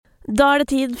Da det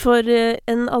tid for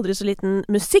en aldri så liten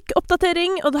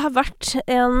musikkoppdatering, og det har vært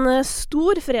en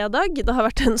stor fredag. Det har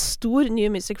vært en stor New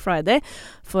Music Friday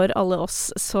for alle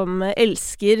oss som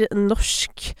elsker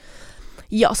norsk.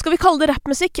 Ja, skal vi kalle det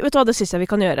rappmusikk? Vet du hva, det synes jeg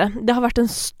vi kan gjøre. Det har vært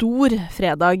en stor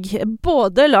fredag.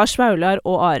 Både Lars Vaular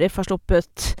og Arif har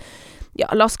sluppet,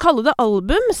 ja, la oss kalle det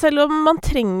album, selv om man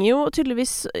trenger jo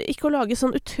tydeligvis ikke å lage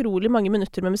sånn utrolig mange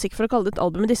minutter med musikk for å kalle det et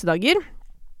album i disse dager.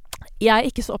 Jeg er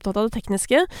ikke så opptatt av det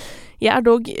tekniske. Jeg er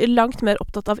dog langt mer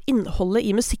opptatt av innholdet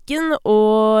i musikken,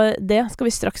 og det skal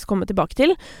vi straks komme tilbake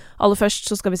til. Aller først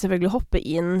så skal vi selvfølgelig hoppe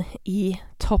inn i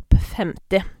Topp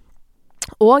 50.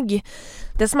 Og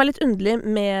det som er litt underlig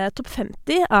med Topp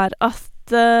 50 er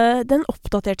at den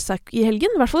oppdaterte seg i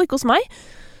helgen, i hvert fall ikke hos meg.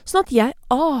 Sånn at jeg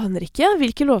aner ikke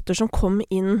hvilke låter som kom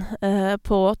inn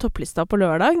på topplista på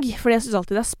lørdag, fordi jeg synes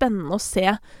alltid det er spennende å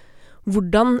se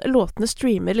hvordan låtene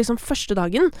streamer liksom første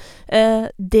dagen.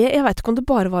 Jeg vet ikke om det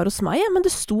bare var hos meg, men det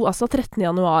sto altså 13.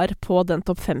 januar på den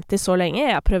Topp 50 så lenge.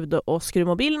 Jeg prøvde å skru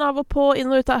mobilen av og på,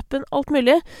 inn og ut av appen, alt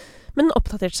mulig, men den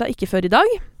oppdaterte seg ikke før i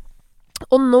dag.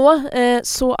 Og nå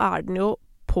så er den jo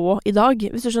på i dag,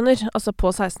 hvis du skjønner, altså på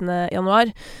 16. januar,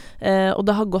 og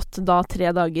det har gått da 3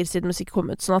 dager siden musikk kom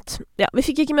ut, sånn at, ja, vi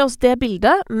fikk ikke med oss det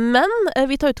bildet, men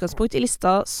vi tar utgangspunkt i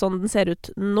lista sånn den ser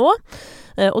ut nå,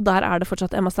 og der er det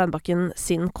fortsatt Emma Steinbakken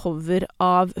sin cover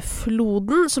av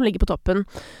Floden som ligger på toppen.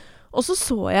 Og så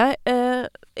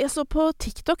jeg så på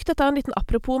TikTok, dette er en liten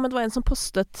apropos, men det var en som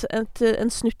postet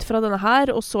en snutt fra denne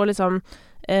her, og så liksom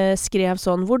skrev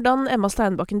sånn, hvordan Emma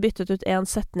Steinbakken byttet ut en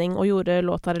setning og gjorde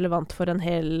låta relevant for en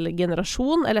hel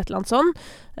generasjon, eller et eller annet sånn.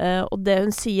 Og det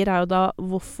hun sier er jo da,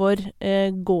 hvorfor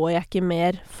går jeg ikke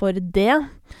mer for det?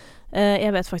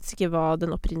 Jeg vet faktisk ikke hva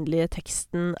den opprinnelige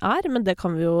teksten er, men det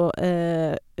kan vi jo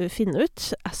finne ut.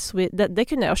 Det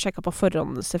kunne jeg jo sjekket på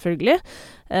forhånd, selvfølgelig.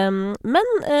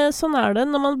 Men sånn er det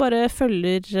når man bare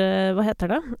følger, hva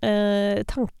heter det?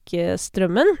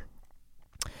 Tankestrømmen.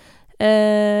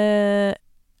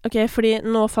 Ok, fordi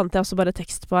nå fant jeg også bare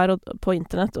tekst på her på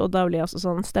internett, og da blir jeg også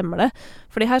sånn, stemmer det?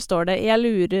 Fordi her står det, jeg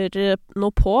lurer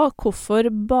nå på, hvorfor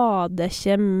bader jeg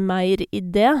ikke mer i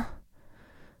det?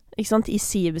 Ikke sant? I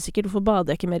sivet sikkert, hvorfor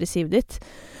bader jeg ikke mer i sivet ditt?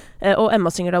 Og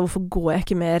Emma synger da, hvorfor går jeg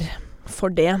ikke mer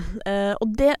for det?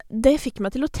 Og det fikk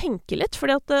meg til å tenke litt,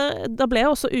 fordi at da ble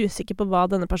jeg også usikker på hva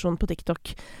denne personen på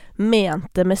TikTok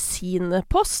mente med sin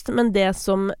post, men det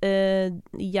som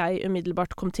jeg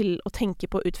umiddelbart kom til å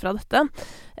tenke på ut fra dette,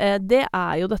 det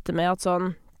er jo dette med at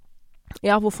sånn,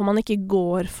 ja, hvorfor man ikke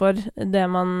går for det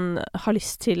man har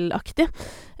lyst til-aktig.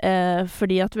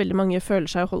 Fordi at veldig mange føler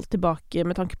seg holdt tilbake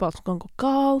med tanke på alt som kan gå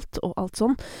galt, og alt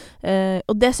sånn.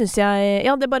 Og det synes jeg,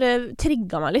 ja, det bare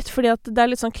trigget meg litt, fordi at det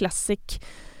er litt sånn classic.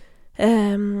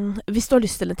 Hvis du har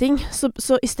lyst til en ting,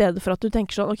 så i stedet for at du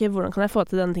tenker sånn, ok, hvordan kan jeg få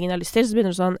til denne tingen jeg har lyst til, så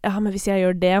begynner du sånn, ja, men hvis jeg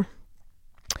gjør det,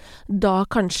 da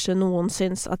kanskje noen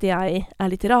syns at jeg er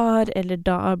litt rar, eller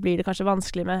da blir det kanskje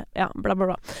vanskelig med, ja, bla bla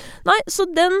bla. Nei, så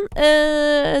den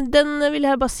vil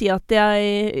jeg bare si at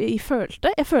jeg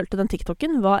følte den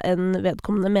TikToken, hva en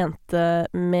vedkommende mente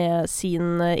med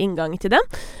sin inngang til det.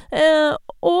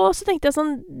 Og så tenkte jeg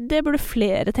sånn, det burde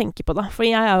flere tenke på da, for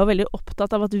jeg er jo veldig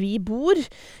opptatt av at vi bor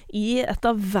i et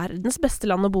av verdens beste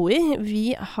land å bo i.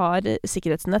 Vi har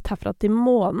sikkerhetsnett herfra til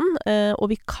månen,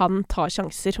 og vi kan ta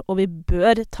sjanser, og vi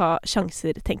bør ta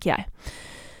sjanser, tenker jeg.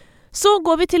 Så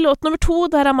går vi til låt nummer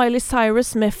 2, der er Miley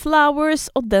Cyrus med Flowers,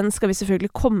 og den skal vi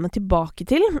selvfølgelig komme tilbake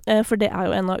til, for det er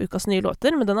jo en av ukas nye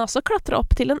låter, men den har også klatret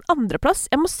opp til en andreplass.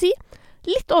 Jeg må si,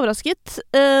 litt overrasket,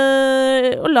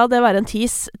 og la det være en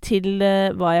tease til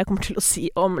hva jeg kommer til å si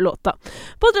om låta.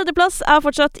 På tredjeplass er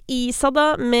fortsatt Isada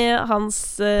med hans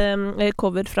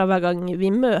cover fra Hver gang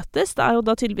vi møtes. Det er jo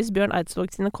da tydeligvis Bjørn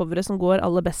Eidsvåg sine covere som går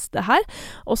aller beste her.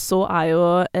 Og så er jo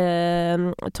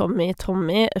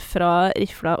Tommy fra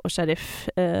Rifla og Sheriff,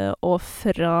 og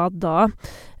fra da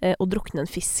Å drukne en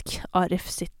fisk, Arif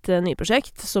sitt nye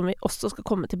prosjekt, som vi også skal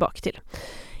komme tilbake til.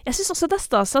 Jeg synes også det er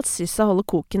stas at Sissa holder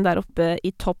koken der oppe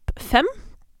i topp 5.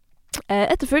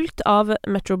 Etterfulgt av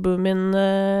Metro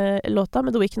Boomin-låta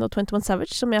med The Weeknd og 21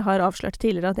 Savage, som jeg har avslørt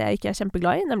tidligere at jeg ikke er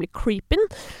kjempeglad i, nemlig Creepin'.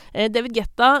 David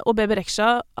Guetta og Bebe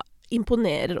Rexha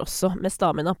imponerer også med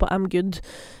stamina på I'm Good.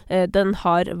 Den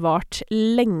har vart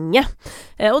lenge.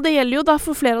 Og det gjelder jo da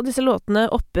for flere av disse låtene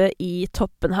oppe i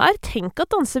toppen her. Tenk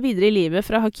at Danse videre i livet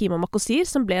fra Hakim og Makosir,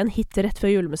 som ble en hit rett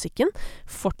før julemusikken,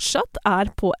 fortsatt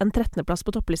er på en 13. plass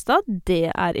på topplista.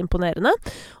 Det er imponerende.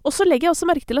 Og så legger jeg også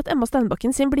merke til at Emma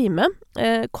Steinbakken sin Bli med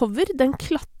cover, den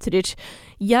klatrer.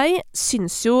 Jeg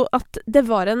syns jo at det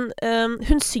var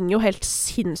hun synger jo helt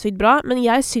sinnssykt bra, men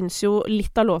jeg syns jo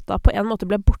litt av låta på en måte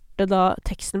ble borte hørte da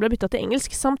teksten ble byttet til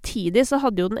engelsk. Samtidig så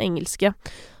hadde jo den engelske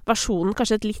versjonen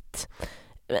kanskje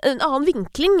en annen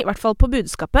vinkling, i hvert fall på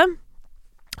budskapet,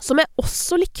 som jeg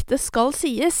også likte skal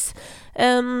sies.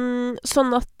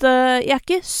 Sånn at jeg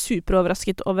ikke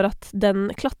superoverrasket over at den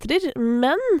klatrer,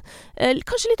 men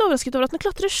kanskje litt overrasket over at den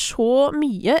klatrer så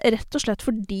mye, rett og slett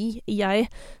fordi jeg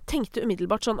tenkte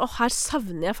umiddelbart sånn, her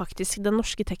savner jeg faktisk den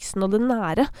norske teksten og det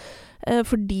nære,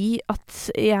 fordi at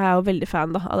jeg jo veldig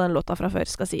fan da, av den låta fra før,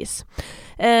 skal sies.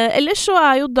 Ellers så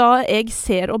jo da Jeg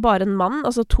ser og bare en mann,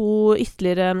 altså 2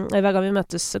 ytterligere Hver gang vi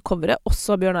møtes coveret,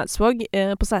 også Bjørn Eidsvåg,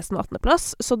 på 16. og 18. plass.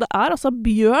 Så det altså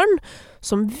Bjørn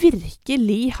som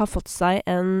virkelig har fått seg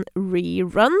en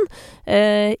rerun.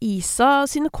 Isa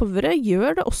sine covere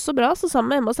gjør det også bra, så sammen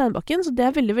med Emma Steinbakken, så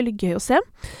det veldig, veldig gøy å se.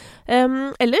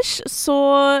 Ellers så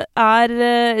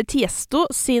Tiesto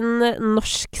sin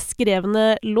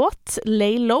norskskrevne låt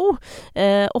Lay Low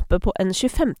oppe på en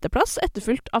 25. plass,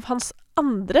 etterfulgt av hans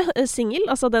andre single,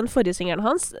 altså den forrige singelen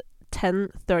hans,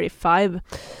 1035.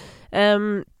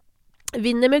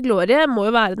 Vinner med Glorie må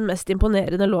jo være den mest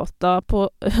imponerende låta på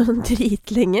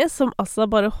dritlenge, som altså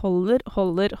bare holder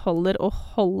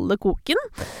koken.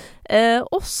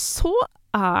 Og så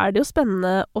det jo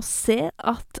spennende å se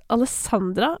at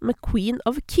Alessandra med Queen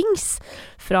of Kings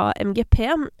fra MGP,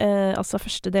 altså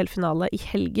første delfinale i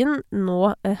helgen,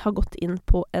 nå har gått inn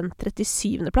på en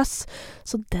 37. plass.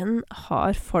 Så den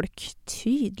har folk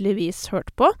tydeligvis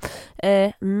hørt på.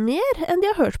 Mer enn de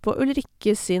har hørt på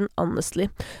Ulrikke sin Honestly.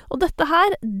 Og dette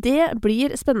her, det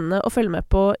blir spennende å følge med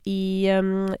på i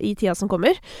tida som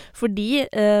kommer, fordi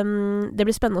det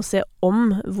blir spennende å se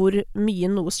om hvor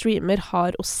mye noe streamer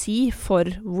har å si for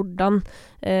hvordan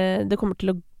det kommer til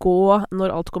å gå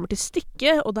når alt kommer til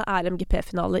stykket, og det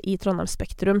MGP-finale i Trondheim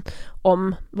Spektrum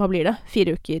om, hva blir det,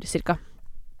 4 uker cirka.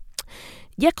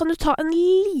 Jeg kan jo ta en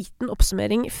liten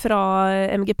oppsummering fra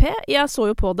MGP. Jeg så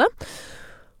jo på det,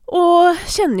 og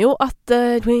kjenner jo at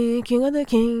King of the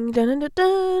King,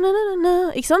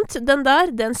 ikke sant?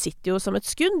 Den sitter jo som et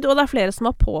skudd, og det flere som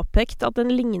har påpekt at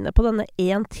den ligner på denne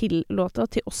En til-låta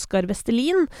til Oskar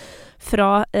Vestelin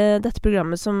fra dette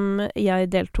programmet som jeg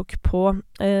deltok på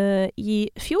i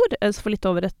fjor, altså for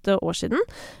litt over et år siden,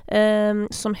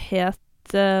 som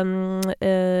het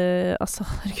altså,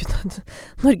 herregud,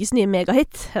 Norges nye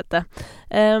megahit het det.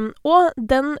 Og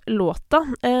den låta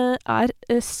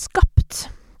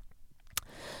skapt.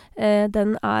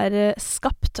 Den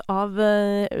skapt av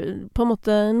på en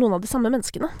måte noen av de samme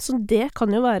menneskene, så det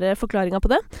kan jo være forklaringen på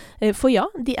det. For ja,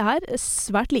 de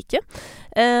svært like.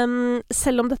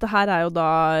 Selv om dette her jo da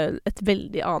et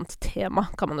veldig annet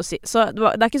tema, kan man jo si. Så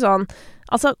det ikke sånn,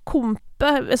 altså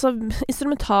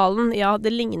instrumentalen, ja, det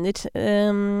ligner,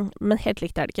 men helt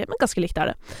likt det ikke, men ganske likt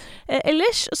det.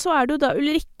 Ellers så det jo da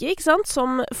Ulrikke, ikke sant,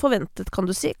 som forventet, kan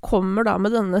du si, kommer da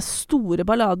med denne store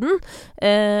balladen,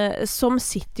 som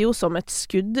sitter jo som et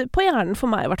skudd på hjernen for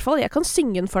meg i hvert fall. Jeg kan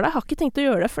synge den for deg, jeg har ikke tenkt å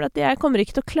gjøre det, for at jeg kommer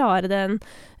ikke til å klare den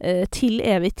til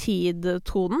evig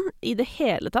tid-tonen i det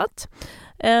hele tatt.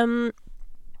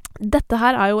 Dette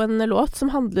her jo en låt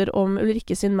som handler om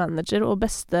Ulrikke sin manager og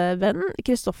beste venn,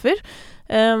 Kristoffer.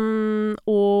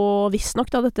 Og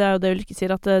visstnok da, dette jo det Ulrikke sier,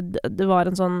 at det var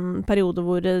en sånn periode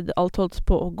hvor alt holdt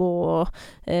på å gå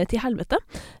til helvete.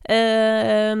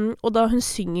 Og da hun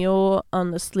synger jo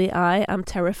Honestly, I am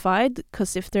terrified,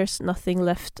 'cause if there's nothing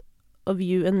left of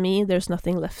you and me, there's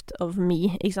nothing left of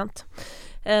me, ikke sant?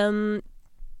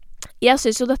 Jeg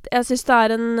synes jo jeg synes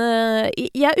det en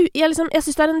jeg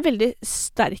synes det en veldig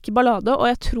sterk ballade, og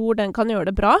jeg tror den kan gjøre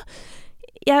det bra.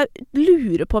 Jeg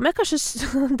lurer på om jeg kanskje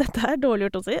dette dårlig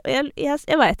gjort å si.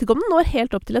 Jeg vet ikke om den når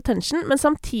helt opp til Attention, men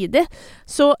samtidig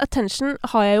så Attention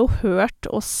har jeg jo hørt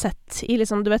og sett i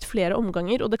liksom, du vet, flere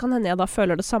omganger, og det kan hende jeg da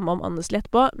føler det samme om Honestly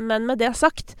etterpå, men med det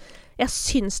sagt, jeg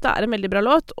synes det en veldig bra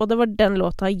låt, og det var den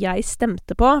låta jeg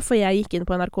stemte på, for jeg gikk inn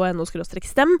på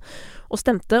nrk.no/stem og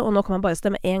stemte, og nå kan man bare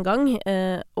stemme en gang,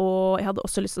 og jeg hadde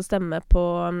også lyst til å stemme på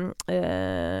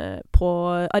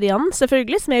Ariane,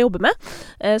 selvfølgelig, som jeg jobber med,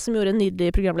 som gjorde en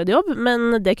nydelig programlederjobb, men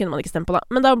det kunne man ikke stemme på da.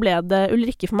 Men da ble det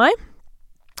Ulrikke for meg.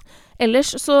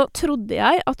 Ellers så trodde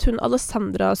jeg at hun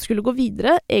Alessandra skulle gå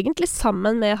videre, egentlig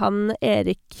sammen med han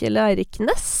Eirik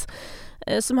Ness,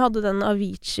 som hadde den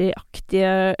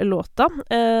Avicii-aktige låta.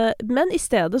 Men i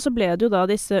stedet så ble det jo da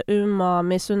disse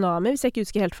Umami Tsunami, hvis jeg ikke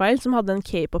husker helt feil, som hadde en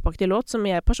K-pop-aktig låt, som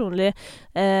jeg personlig,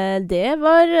 det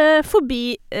var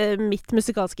forbi mitt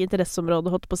musikalske interesseområde,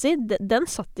 holdt på å si. Den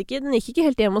gikk ikke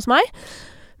helt hjem hos meg,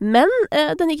 men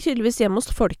den gikk tydeligvis hjem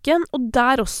hos folket, og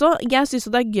der også, jeg synes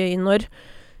jo det gøy når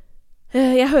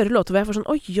jeg hører låter hvor jeg får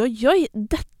sånn, oi,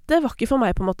 dette det var ikke for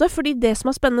meg på en måte, fordi det som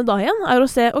er spennende da igjen, å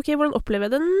se, ok, hvordan opplever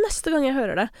jeg det neste gang jeg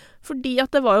hører det? Fordi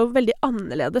at det var jo veldig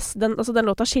annerledes. Den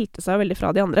låta skilte seg jo veldig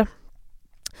fra de andre.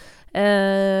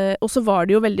 Og så var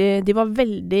de var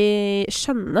veldig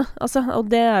skjønne, altså,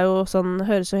 og det er jo sånn,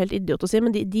 høres jo helt idiot å si,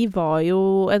 men de var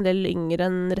jo en del yngre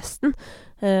enn resten.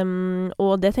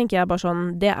 Og det tenker jeg bare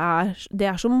sånn, det er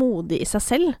så modig i seg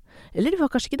selv. Eller det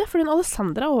var kanskje ikke det, for den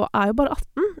Alessandra er jo bare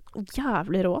 18.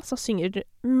 Jævlig rå, så synger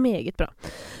meget bra.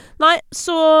 Nei,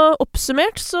 så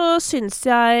oppsummert så synes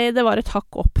jeg det var et hakk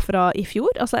opp fra i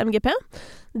fjor, altså MGP.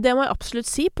 Det må jeg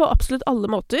absolutt si, på absolutt alle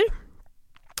måter.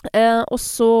 Og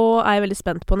så er jeg veldig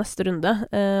spent på neste runde,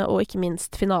 og ikke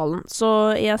minst finalen.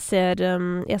 Så jeg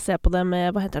ser på det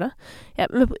med, hva heter det?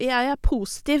 Jeg er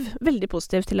positiv, veldig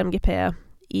positiv til MGP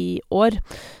i år,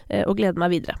 og gleder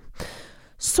meg videre.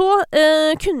 Så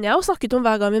kunne jeg jo snakket om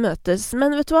hver gang vi møtes,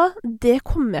 men vet du hva? Det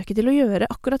kommer jeg ikke til å gjøre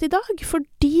akkurat i dag,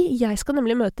 fordi jeg skal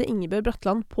nemlig møte Ingebjørg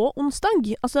Bratland på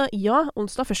onsdag. Altså, ja,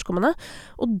 onsdag førstkommende,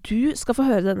 og du skal få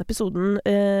høre denne episoden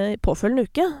påfølgende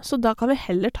uke, så da kan vi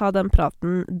heller ta den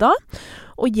praten da.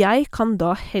 Og jeg kan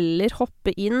da heller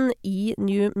hoppe inn i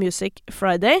New Music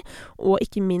Friday, og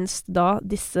ikke minst da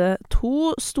disse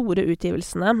 2 store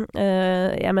utgivelsene.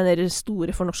 Jeg mener store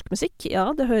for norsk musikk,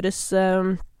 ja, det høres...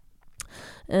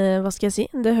 hva skal jeg si?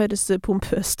 Det høres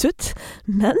pompøst ut,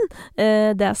 men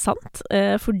det er sant,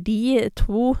 fordi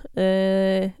to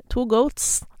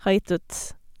goats har gitt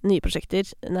ut nye prosjekter,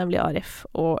 nemlig Arif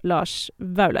og Lars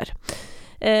Vaular.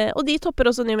 Og de topper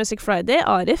også New Music Friday,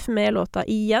 Arif med låta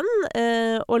Igjen,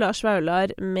 og Lars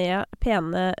Vaular med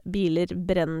Pene biler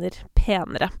brenner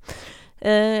penere.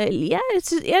 Jeg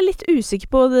er litt usikker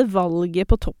på det valget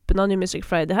på toppen av New Music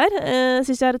Friday her.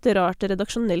 Synes jeg er et rart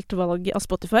redaksjonelt valg av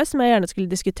Spotify, som jeg gjerne skulle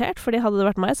diskutert, fordi hadde det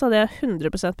vært meg, så hadde jeg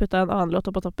 100% puttet en annen låt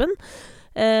opp på toppen.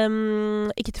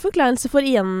 Ikke til forkleinelse for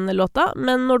Igjen-låta,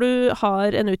 men når du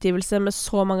har en utgivelse med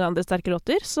så mange andre sterke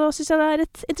låter, så synes jeg det er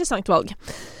et interessant valg.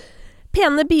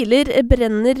 Pene biler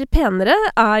brenner penere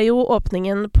er jo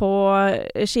åpningen på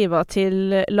skiva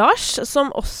til Lars,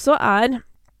 som også er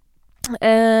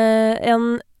jeg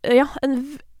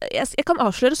kan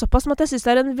avsløre såpass som at jeg synes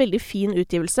det er en veldig fin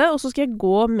utgivelse, og så skal jeg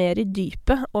gå mer i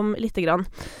dypet om lite grann.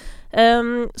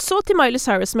 Så til Miley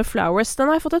Cyrus med Flowers. Den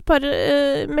har jeg fått et par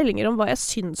meldinger om hva jeg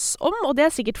syns om, og det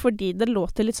er sikkert fordi det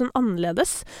låter litt sånn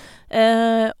annerledes.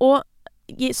 Og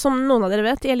som noen av dere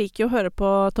vet, jeg liker jo å høre på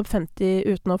Top 50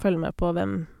 uten å følge med på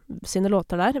hvem sine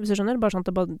låter der, hvis du skjønner, bare sånn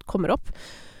at det bare kommer opp.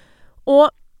 Og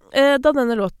da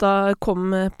denne låta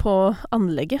kom på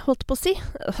anlegget, holdt på å si,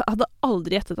 jeg hadde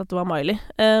aldri gjettet at det var Miley.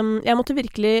 Jeg måtte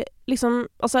virkelig,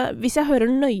 liksom, altså, hvis jeg hører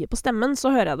nøye på stemmen,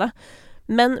 så hører jeg det.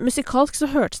 Men musikalsk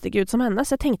så hørtes det ikke ut som henne,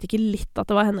 så jeg tenkte ikke litt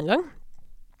at det var henne engang.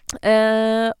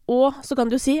 Og så kan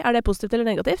du jo si, er det positivt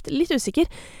eller negativt? Litt usikker.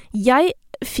 Jeg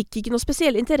fikk ikke noe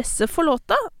spesiell interesse for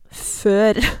låta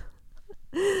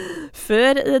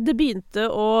før det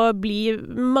begynte å bli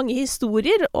mange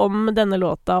historier om denne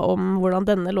låta, om hvordan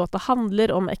denne låta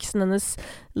handler om eksen hennes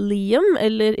Liam,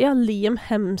 Liam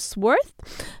Hemsworth,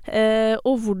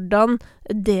 og hvordan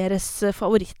deres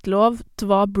favorittlåt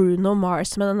var Bruno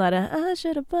Mars med den derre I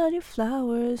should have bought you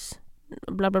flowers,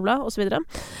 bla bla bla, og så videre.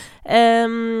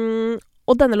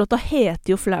 Og denne låta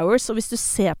heter jo Flowers, og hvis du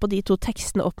ser på de 2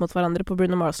 tekstene opp mot hverandre på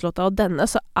Bruno Mars-låta og denne,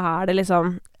 så er det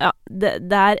liksom, ja,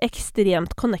 det er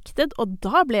ekstremt connected, og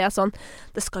da ble jeg sånn,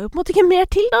 det skal jo på en måte ikke mer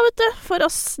til da, vet du, for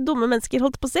oss dumme mennesker,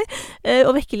 holdt på å si,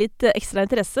 og vekke litt ekstra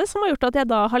interesse, som har gjort at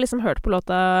jeg da har liksom hørt på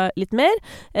låta litt mer,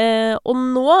 og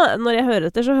nå, når jeg hører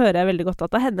etter, så hører jeg veldig godt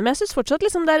at det er henne, men jeg synes fortsatt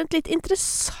liksom det er et litt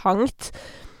interessant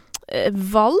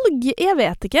valg, jeg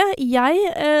vet ikke, jeg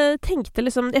tenkte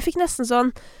liksom, jeg fikk nesten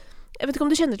sånn, jeg vet ikke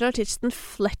om du kjenner til artisten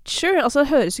Fletcher, altså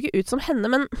det høres jo ikke ut som henne,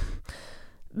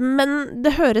 men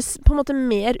det høres på en måte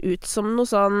mer ut som noe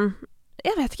sånn,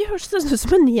 jeg vet ikke, høres det ut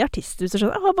som en ny artist, hvis du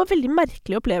skjønner. Det var bare en veldig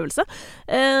merkelig opplevelse.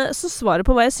 Så svaret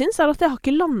på hva jeg syns er at jeg har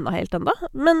ikke landet helt enda,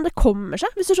 men det kommer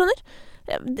seg, hvis du skjønner.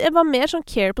 Det var mer sånn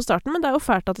care på starten, men det er jo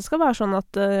fælt at det skal være sånn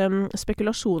at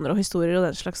spekulasjoner og historier og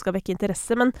den slags skal vekke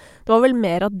interesse, men det var vel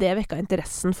mer at det vekket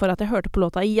interessen for at jeg hørte på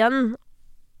låta igjen,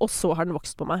 og så har den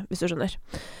vokst på meg, hvis du skjønner.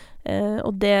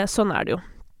 Og sånn er det jo.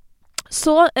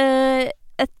 Så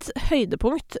et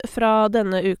høydepunkt fra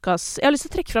denne ukas, jeg har lyst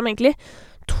til å trekke fram egentlig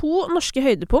 2 norske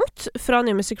høydepunkt fra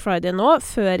New Music Friday nå,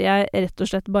 før jeg rett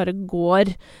og slett bare går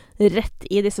rett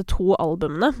i disse 2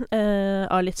 albumene,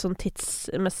 av litt sånn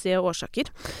tidsmessige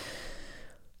årsaker.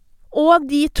 Og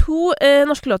de to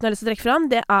norske låtene jeg har lyst til å trekke fram,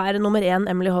 det nummer 1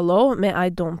 Emily Hollow med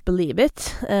I Don't Believe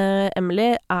It.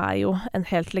 Emily jo en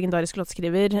helt legendarisk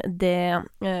låtskriver. Det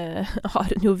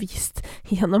har hun jo vist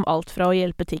gjennom alt fra å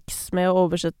hjelpe Tix med å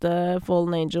oversette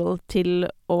Fallen Angel til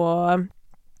å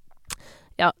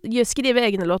skrive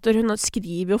egne låter. Hun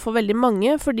skriver jo for veldig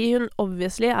mange, fordi hun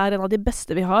obviously en av de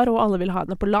beste vi har, og alle vil ha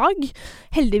henne på lag.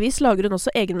 Heldigvis lager hun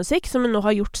også egen musikk, som hun nå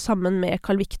har gjort sammen med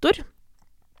Carl Victor,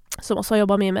 som også har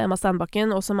jobbet mye med Emma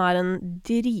Stanbakken, og som en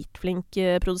dritflink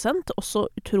produsent, også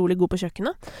utrolig god på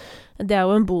kjøkkenet. Det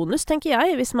jo en bonus, tenker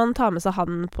jeg, hvis man tar med seg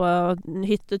han på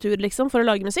hyttetur, liksom, for å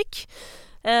lage musikk.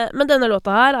 Men denne låta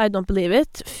her, I Don't Believe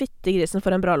It, fittegrisen for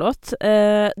en bra låt.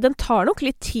 Den tar nok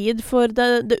litt tid for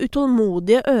det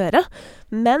utålmodige øret,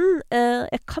 men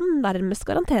jeg kan nærmest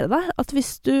garantere deg at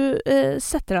hvis du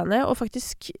setter deg ned og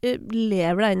faktisk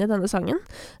lever deg inn i denne sangen,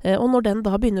 og når den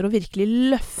da begynner å virkelig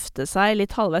løfte seg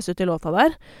litt halvveis ut i låta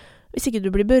der, hvis ikke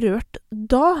du blir berørt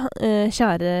da,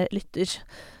 kjære lytter,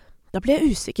 da blir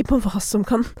jeg usikker på hva som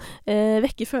kan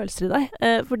vekke følelser i deg.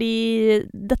 Fordi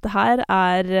dette her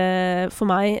for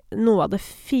meg noe av det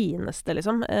fineste,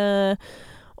 liksom.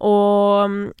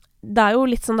 Og det jo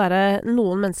litt sånn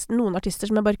noen artister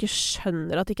som jeg bare ikke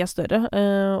skjønner at ikke større.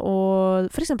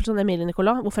 Og for eksempel sånn Emilie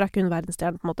Nicolas. Hvorfor ikke hun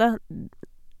verdensstjerne, på en måte?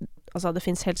 Altså, det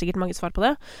finnes helt sikkert mange svar på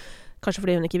det. Kanskje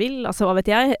fordi hun ikke vil, altså hva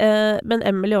vet jeg. Men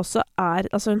Emily også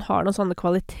altså hun har noen sånne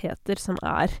kvaliteter som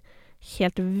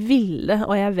helt ville,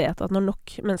 og jeg vet at når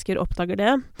nok mennesker oppdager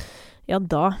det, ja,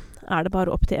 da det bare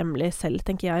opp til Emily selv,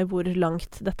 tenker jeg, hvor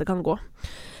langt dette kan gå.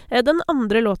 Den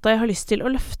andre låta jeg har lyst til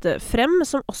å løfte frem,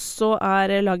 som også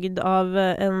laget av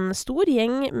en stor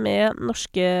gjeng med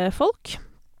norske folk,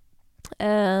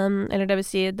 eller det vil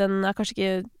si, den kanskje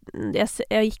ikke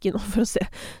jeg gikk inn for å se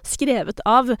skrevet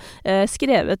av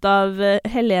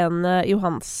Helene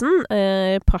Johansen,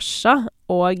 Pasha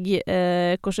og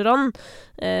Korseron,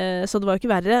 så det var jo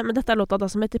ikke verre, men dette låta da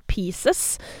som heter Pieces.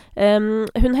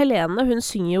 Hun Helene, hun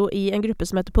synger jo i en gruppe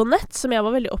som heter På Nett, som jeg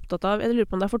var veldig opptatt av, jeg lurer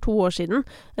på om det for 2 år siden,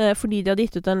 fordi de hadde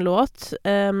gitt ut en låt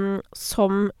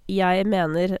som jeg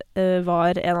mener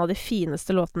var en av de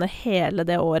fineste låtene hele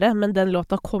det året, men den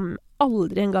låta kom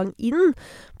aldri en gang inn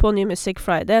på New Music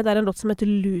Friday. Det en låt som heter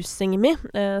Losing Me,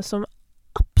 som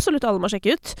absolutt alle må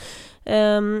sjekke ut.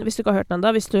 Hvis du ikke har hørt den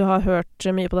enda, hvis du har hørt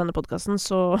mye på denne podcasten,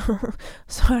 så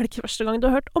det ikke første gang du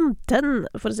har hørt om den,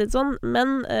 for å si det sånn, men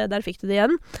der fikk du det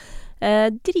igjen.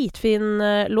 Dritfin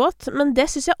låt, men det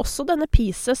synes jeg også denne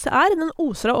Pieces den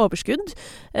oser av overskudd,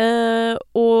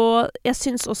 og jeg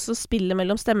synes også spillet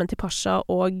mellom stemmen til Pasha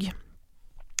og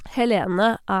Helene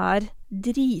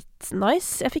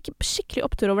dritnice. Jeg fikk skikkelig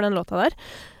opptur over den låta der.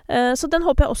 Så den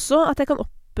håper jeg også at jeg kan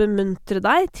oppmuntre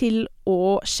deg til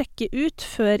å sjekke ut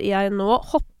før jeg nå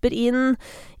hopper inn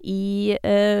i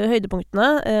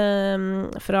høydepunktene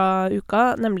fra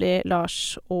uka, nemlig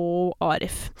Lars og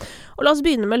Arif. Og la oss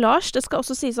begynne med Lars. Det skal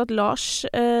også sies at Lars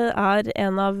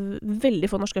en av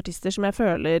veldig få norske artister som jeg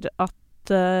føler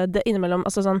at det innimellom,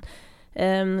 altså sånn,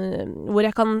 hvor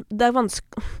jeg kan, det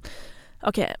vanskelig.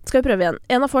 Ok, skal vi prøve igjen.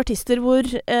 En av få artister som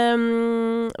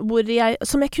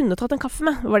jeg kunne tatt en kaffe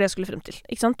med, var det jeg skulle frem til,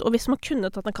 ikke sant? Og hvis man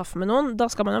kunne tatt en kaffe med noen, da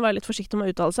skal man jo være litt forsiktig med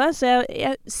å uttale seg, så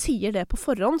jeg sier det på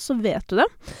forhånd, så vet du det.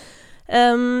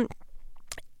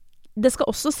 Det skal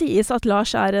også sies at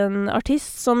Lars en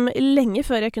artist som lenge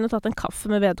før jeg kunne tatt en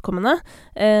kaffe med vedkommende,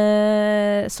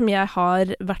 som jeg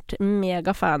har vært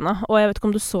mega fan av. Og jeg vet ikke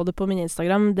om du så det på min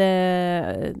Instagram, det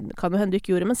kan jo hende du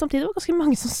ikke gjorde, men samtidig var det ganske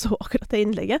mange som så akkurat det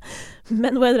innlegget.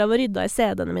 Men hvor jeg drev og rydda i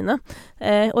CD-ene mine.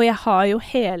 Og jeg har jo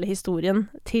hele historien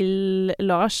til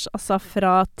Lars, altså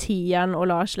fra tieren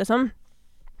og Lars, liksom.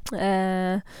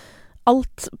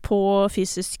 Alt på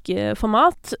fysisk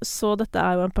format, så dette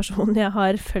jo en person jeg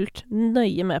har følt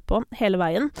nøye med på hele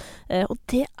veien. Og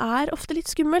det ofte litt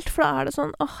skummelt, for da det sånn,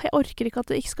 jeg orker ikke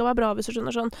at det ikke skal være bra, hvis du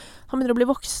skjønner sånn. Han begynner å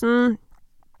bli voksen,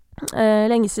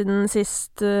 lenge siden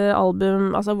sist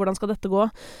album, altså hvordan skal dette gå?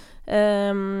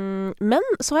 Men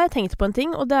så har jeg tenkt på en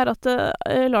ting, og det at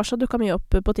Lars har dukket mye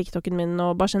opp på TikToken min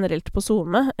og bare generelt på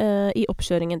Zoome i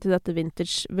oppkjøringen til dette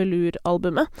Vintage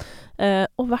Velour-albumet,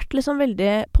 og vært liksom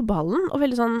veldig på ballen og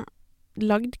veldig sånn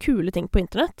lagd kule ting på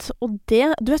internett, og det,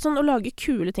 du vet sånn, å lage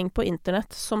kule ting på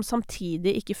internett som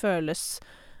samtidig ikke føles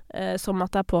som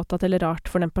at det påtatt eller rart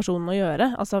for den personen å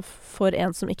gjøre, altså for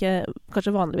en som ikke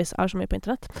kanskje vanligvis så mye på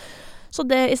internett. Så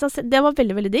det var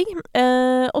veldig, veldig digg.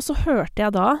 Og så hørte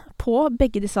jeg da på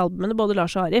begge disse albumene, både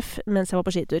Lars og Arif, mens jeg var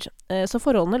på skitur. Så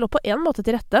forholdene lå på en måte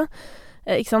til rette,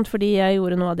 ikke sant? Fordi jeg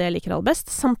gjorde noe av det jeg liker aller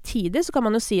best. Samtidig så kan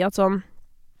man jo si at sånn,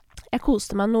 jeg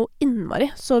koste meg noe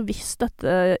innmari, så hvis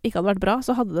dette ikke hadde vært bra,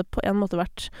 så hadde det på en måte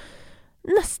vært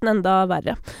nesten enda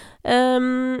verre.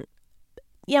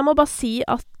 Jeg må bare si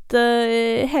at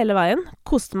hele veien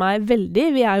koste meg veldig.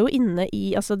 Vi jo inne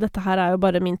i, altså dette her jo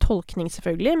bare min tolkning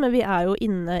selvfølgelig, men vi jo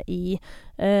inne i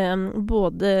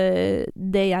både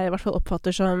det jeg i hvert fall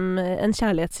oppfatter som en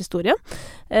kjærlighetshistorie,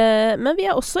 men vi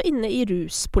også inne i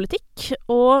ruspolitikk,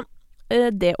 og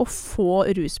det å få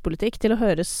ruspolitikk til å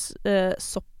høres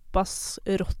såpass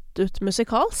rått ut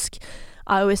musikalsk,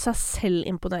 jo i seg selv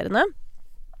imponerende,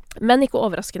 men ikke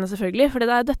overraskende selvfølgelig, for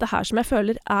det dette her som jeg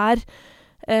føler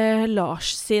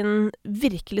Lars sin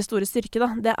virkelig store styrke, da.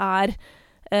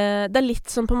 Det litt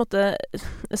sånn på en måte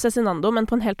Cezinando, men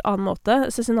på en helt annen måte.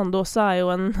 Cezinando også jo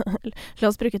en,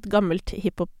 la oss bruke et gammelt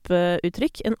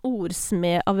hiphop-uttrykk, en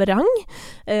ordsmed av rang.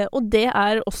 Og det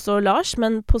også Lars,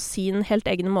 men på sin helt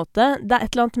egen måte. Det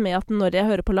et eller annet med at når jeg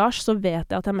hører på Lars, så vet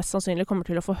jeg at jeg mest sannsynlig kommer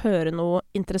til å få høre noe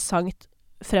interessant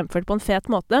fremført på en fet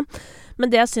måte.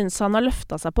 Men det jeg synes han har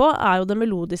løftet seg på, jo det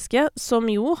melodiske, som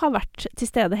jo har vært til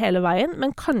stede hele veien,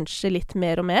 men kanskje litt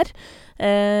mer og mer.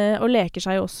 Og leker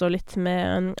seg jo også litt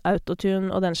med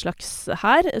autotune og den slags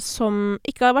her, som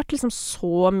ikke har vært liksom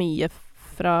så mye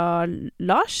fra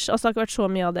Lars. Altså det har ikke vært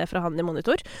så mye av det fra han i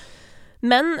Monitor.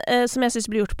 Men som jeg synes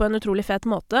blir gjort på en utrolig fet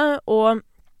måte, og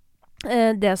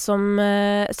det som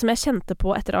jeg kjente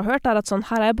på etter å ha hørt, at sånn,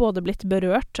 her jeg både blitt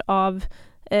berørt av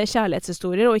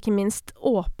kjærlighetshistorier, og ikke minst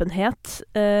åpenhet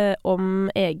om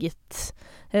eget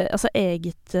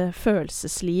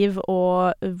følelsesliv,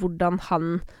 og hvordan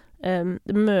han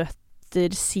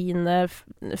møter sine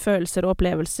følelser og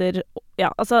opplevelser.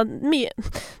 Ja, altså mye.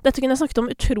 Dette kunne jeg snakket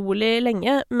om utrolig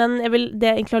lenge, men det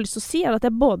jeg egentlig har lyst til å si, at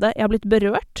jeg har blitt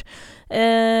berørt,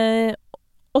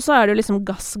 og så det jo liksom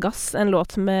Gass Gass, en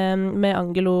låt med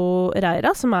Angelo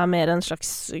Reira, som mer en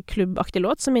slags klubbaktig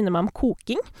låt, som minner meg om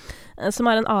Koking, som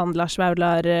en annen Lars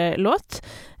Vaular-låt.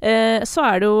 Så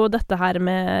det jo dette her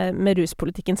med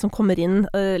ruspolitikken som kommer inn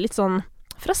litt sånn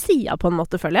fra siden på en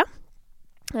måte, føler jeg.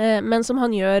 Men som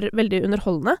han gjør veldig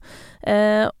underholdende.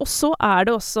 Og så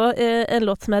det også en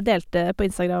låt som jeg delte på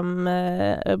Instagram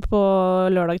på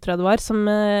lørdag, tror jeg det var, som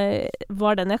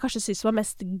var den jeg kanskje synes var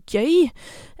mest gøy.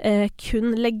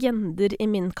 Kun legender i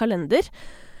min kalender.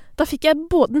 Da fikk jeg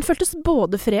den føltes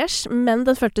både fresh, men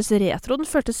den føltes retro, den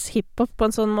føltes hiphop på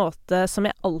en sånn måte som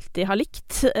jeg alltid har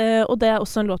likt, og det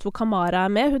også en låt hvor Kamara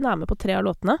med, hun med på 3 av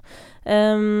låtene,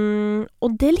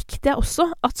 og det likte jeg også,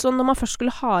 at sånn når man først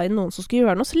skulle ha inn noen som skulle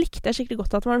gjøre noe, så likte jeg skikkelig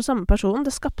godt at det var den samme personen,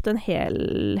 det skapte en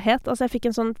helhet, altså jeg fikk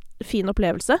en sånn fin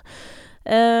opplevelse.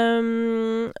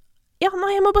 Ja,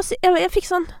 nei, jeg må bare si, jeg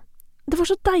fikk sånn, det var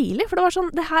så deilig, for det var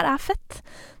sånn, det her fett.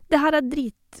 Det her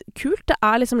dritkult. Det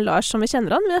liksom Lars som vi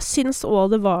kjenner han, men jeg synes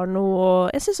også det var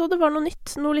noe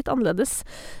nytt, noe litt annerledes,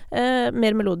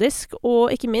 mer melodisk,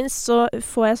 og ikke minst så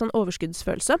får jeg sånn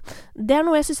overskuddsfølelse. Det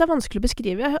noe jeg synes vanskelig å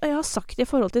beskrive. Jeg har sagt det i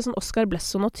forhold til sånn Oscar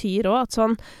Blesson og Tyr også, at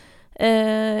sånn,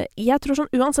 jeg tror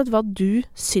sånn, uansett hva du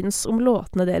syns om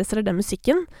låtene deres eller den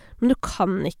musikken, men du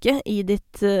kan ikke i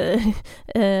ditt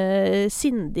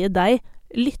sindige deg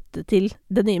lytte til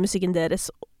den nye musikken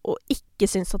deres og ikke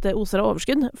synes at det oser av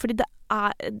overskudd, fordi det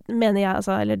mener jeg,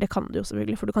 altså, eller det kan du jo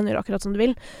selvfølgelig, for du kan gjøre akkurat som du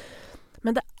vil,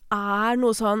 men det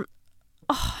noe sånn,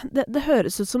 det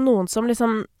høres ut som noen som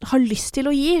liksom har lyst til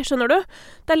å gi, skjønner du?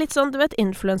 Det litt sånn, du vet,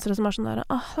 influencere som sånn der,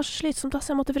 det så slitsomt, ass,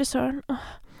 jeg må til frisøren,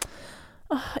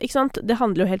 ikke sant? Det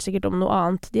handler jo helt sikkert om noe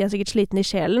annet, de sikkert sliten i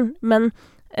sjelen, men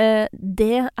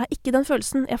det ikke den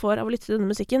følelsen jeg får av å lytte til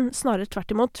denne musikken, snarere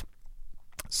tvert imot.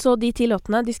 Så de 10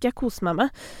 låtene, de skal jeg kose meg med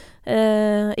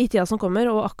i tida som kommer,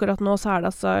 og akkurat nå så det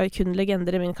altså kun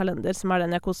legender i min kalender som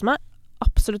den jeg koser meg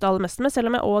absolutt aller mest med, selv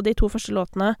om jeg også de 2 første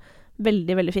låtene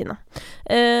veldig, veldig fine.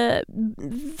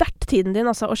 Verdt tiden din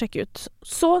altså å sjekke ut.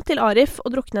 Så til Arif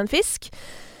og Drukne en fisk.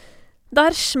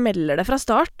 Der smeller det fra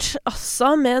start,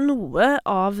 altså med noe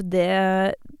av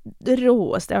det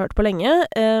råeste jeg har hørt på lenge.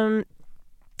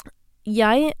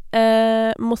 Jeg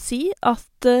må si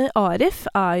at Arif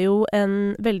jo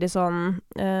en veldig sånn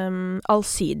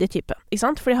allsidig type, ikke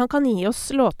sant? Fordi han kan gi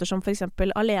oss låter som for eksempel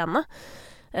Alene,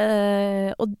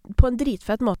 og på en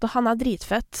dritfett måte. Han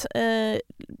dritfett,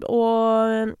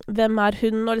 og hvem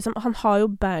hun? Og liksom, han har jo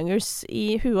bangers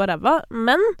i huet og ræva,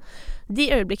 men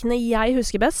de øyeblikkene jeg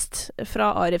husker best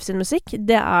fra Arif sin musikk,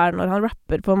 det når han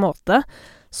rapper på en måte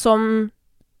som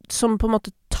på en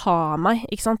måte tar meg,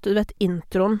 ikke sant? Du vet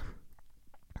introen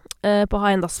på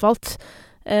High End Asphalt.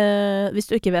 Hvis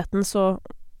du ikke vet den, så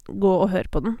gå og hør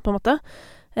på den, på en måte.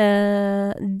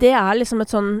 Det liksom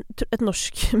et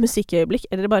norsk musikkøyeblikk,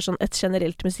 eller bare sånn et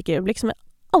generelt musikkøyeblikk, som jeg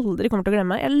aldri kommer til å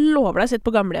glemme. Jeg lover deg, sitt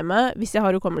på gamlehjemmet, hvis jeg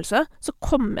har hukommelse, så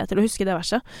kommer jeg til å huske det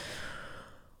verset.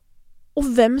 Og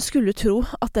hvem skulle tro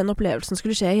at den opplevelsen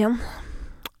skulle skje igjen?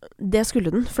 det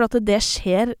skulle den, for at det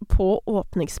skjer på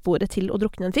åpningssporet til Å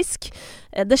drukne en fisk.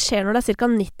 Det skjer når det cirka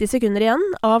 90 sekunder igjen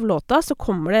av låta, så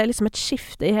kommer det liksom et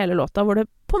skifte i hele låta, hvor det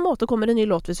på en måte kommer en ny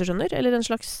låt, hvis du skjønner, eller en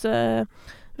slags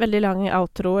veldig lang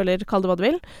outro, eller kall det hva du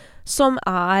vil, som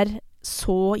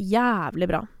så jævlig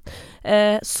bra.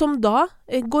 Som da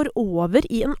går over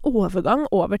i en overgang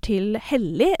over til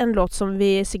Hellig, en låt som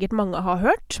vi sikkert mange har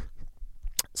hørt,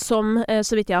 som,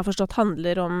 så vidt jeg har forstått,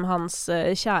 handler om hans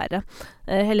kjære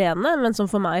Helene, men som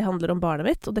for meg handler om barnet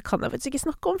mitt, og det kan jeg faktisk ikke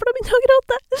snakke om, for da begynner jeg å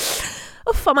gråte.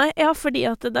 Uff a meg, ja, fordi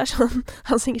at det sånn,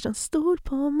 han synger sånn, «Stol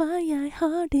på meg, jeg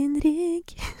har din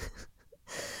rygg».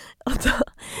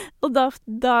 Og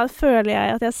da føler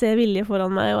jeg at jeg ser Vilje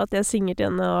foran meg, og at jeg synger til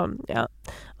henne, og ja.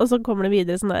 Og så kommer det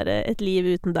videre sånn der, et liv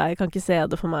uten deg, kan ikke se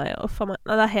det for meg, og for meg.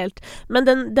 Nei, det helt, men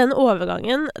den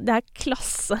overgangen, det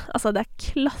klasse, altså det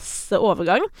klasse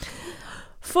overgang.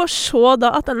 For så da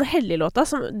at denne Hellig-låta,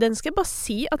 den skal jeg bare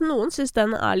si at noen synes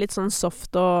den litt sånn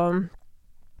soft og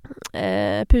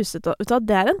puset, og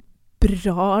det en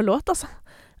bra låt, altså.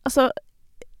 Altså,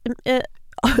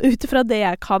 utifra det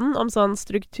jeg kan om sånn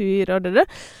struktur og det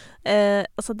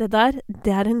altså det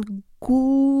en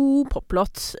god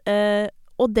poplåt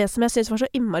og det som jeg synes var så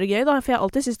innmari gøy da, for jeg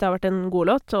alltid synes det har vært en god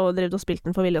låt og drevet og spilt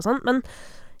den for Vilje og sånn, men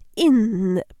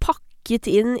pakket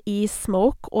inn i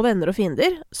Smoke og Venner og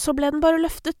fiender, så ble den bare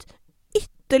løftet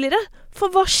ytterligere,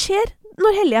 for hva skjer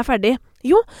når Hellig ferdig?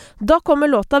 Jo, da kommer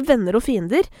låta Venner og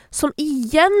fiender, som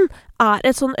igjen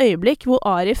et sånn øyeblikk hvor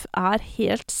Arif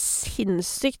helt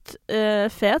sinnssykt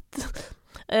fet.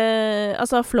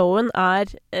 Altså, flowen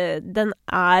den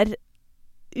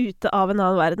ute av en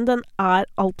annen verden. Den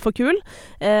alt for kul.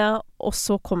 Og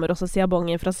så kommer også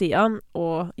Siabongen fra siden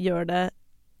og gjør det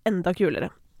enda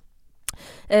kulere.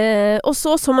 Og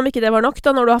så, som om ikke det var nok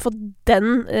da, når du har fått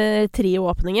den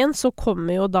trio-åpningen, så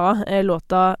kommer jo da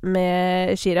låta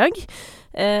med Chirag,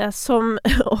 som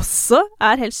også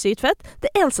helt sykt fett.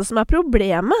 Det eneste som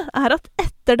problemet at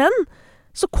etter den,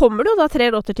 så kommer det jo da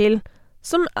 3 låter til,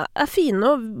 som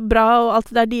fine og bra og alt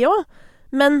det der de også,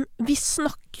 men vi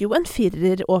snakker jo en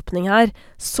 4-åpning her,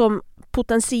 som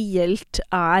potensielt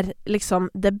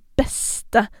liksom det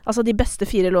beste, altså de beste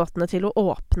 4 låtene til å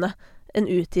åpne en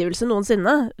utgivelse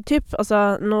noensinne. Altså,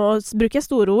 nå bruker jeg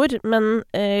store ord, men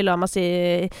la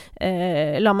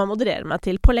meg moderere meg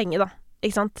til på lenge, da.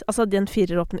 Ikke sant? Altså, den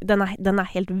 4-åpning, den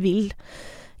helt vill.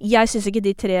 Jeg synes ikke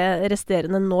de 3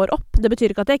 resterende når opp. Det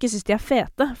betyr ikke at jeg ikke synes de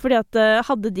fete, fordi at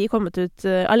hadde de kommet ut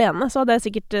alene, så hadde jeg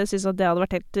sikkert synes at det hadde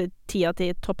vært helt 10 av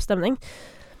 10 topp stemning.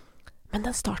 Men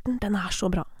den starten, den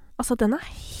så bra. Altså, den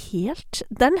helt...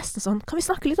 Det nesten sånn, kan vi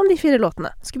snakke litt om de 4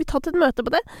 låtene? Skulle vi tatt et møte på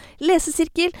det?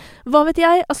 Lesesirkel? Hva vet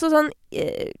jeg? Altså, sånn...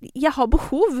 Jeg har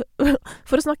behov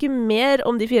for å snakke mer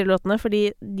om de 4 låtene, fordi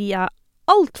de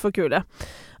alt for kule.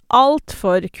 Alt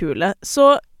for kule.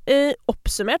 Så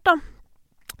oppsummert, da,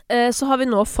 så har vi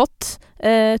nå fått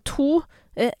 2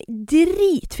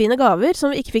 dritfine gaver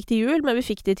som vi ikke fikk til jul, men vi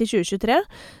fikk de til 2023.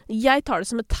 Jeg tar det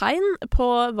som et tegn på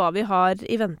hva vi har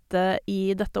i vente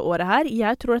i dette året her.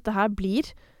 Jeg tror dette her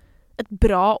blir et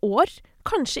bra år.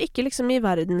 Kanskje ikke liksom i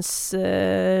verdens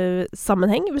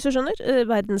sammenheng, hvis du skjønner.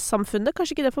 Verdenssamfunnet.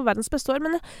 Kanskje ikke det for verdens beste år,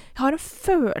 men jeg har en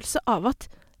følelse av at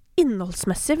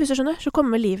innholdsmessig, hvis du skjønner, så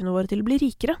kommer livene våre til å bli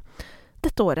rikere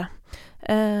dette året.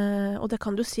 Og det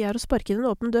kan du si å sparke inn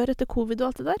en åpen dør etter covid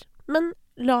og alt det der. Men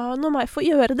la nå meg få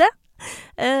gjøre det.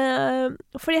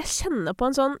 Fordi jeg kjenner på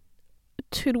en sånn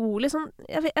utrolig sånn,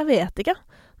 jeg vet ikke.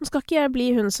 Nå skal ikke jeg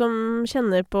bli hun som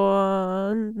kjenner på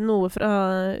noe fra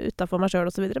utenfor meg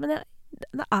selv og så videre, men det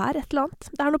et eller annet.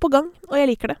 Det noe på gang, og jeg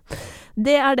liker det.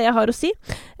 Det det jeg har å si.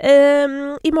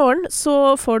 I morgen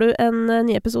så får du en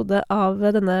ny episode av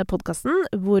denne podcasten,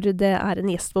 hvor det en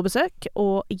gjest på besøk,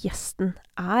 og gjesten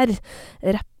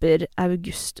rapper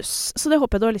Augustus. Så det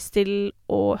håper jeg du har lyst til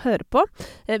å høre på.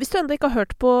 Hvis du enda ikke har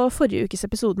hørt på forrige ukes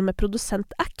episode med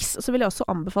produsent Ax, så vil jeg også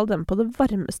anbefale den på det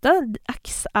varmeste.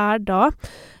 Ax da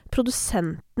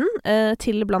produsenten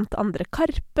til blant andre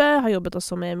Karpe, har jobbet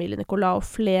også med Emilie Nicolas og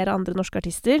flere andre norske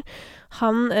artister.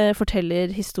 Han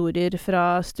forteller historier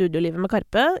fra studiolivet med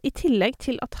Karpe, i tillegg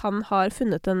til at han har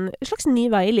funnet en slags ny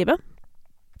vei i livet,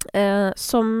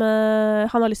 som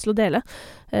han har lyst til å dele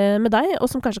med deg,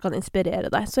 og som kanskje kan inspirere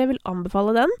deg. Så jeg vil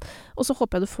anbefale den, og så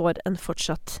håper jeg du får en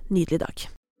fortsatt nydelig dag.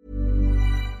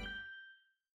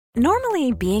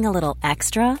 Normally, being a little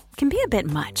extra can be a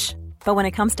bit much. But when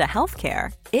it comes to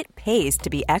healthcare, it pays to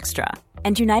be extra.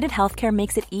 And United Healthcare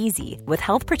makes it easy with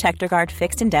Health Protector Guard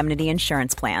fixed indemnity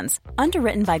insurance plans.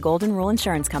 Underwritten by Golden Rule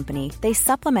Insurance Company, they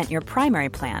supplement your primary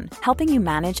plan, helping you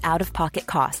manage out-of-pocket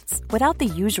costs without the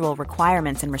usual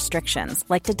requirements and restrictions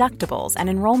like deductibles and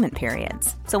enrollment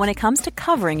periods. So when it comes to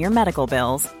covering your medical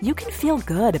bills, you can feel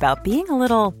good about being a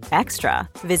little extra.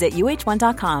 Visit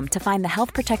uh1.com to find the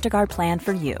Health Protector Guard plan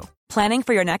for you. Planning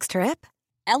for your next trip?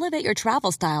 Elevate your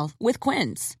travel style with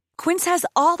Quince. Quince has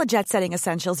all the jet-setting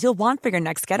essentials you'll want for your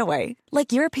next getaway,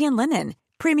 like European linen,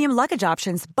 premium luggage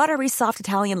options, buttery soft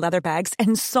Italian leather bags,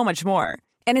 and so much more.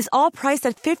 And is all priced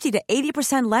at 50 to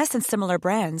 80% less than similar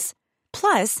brands.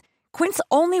 Plus, Quince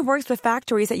only works with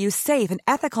factories that use safe and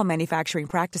ethical manufacturing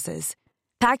practices.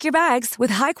 Pack your bags with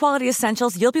high-quality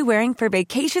essentials you'll be wearing for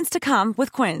vacations to come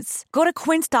with Quince. Go to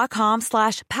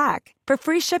quince.com/pack for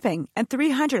free shipping and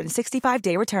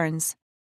 365-day returns.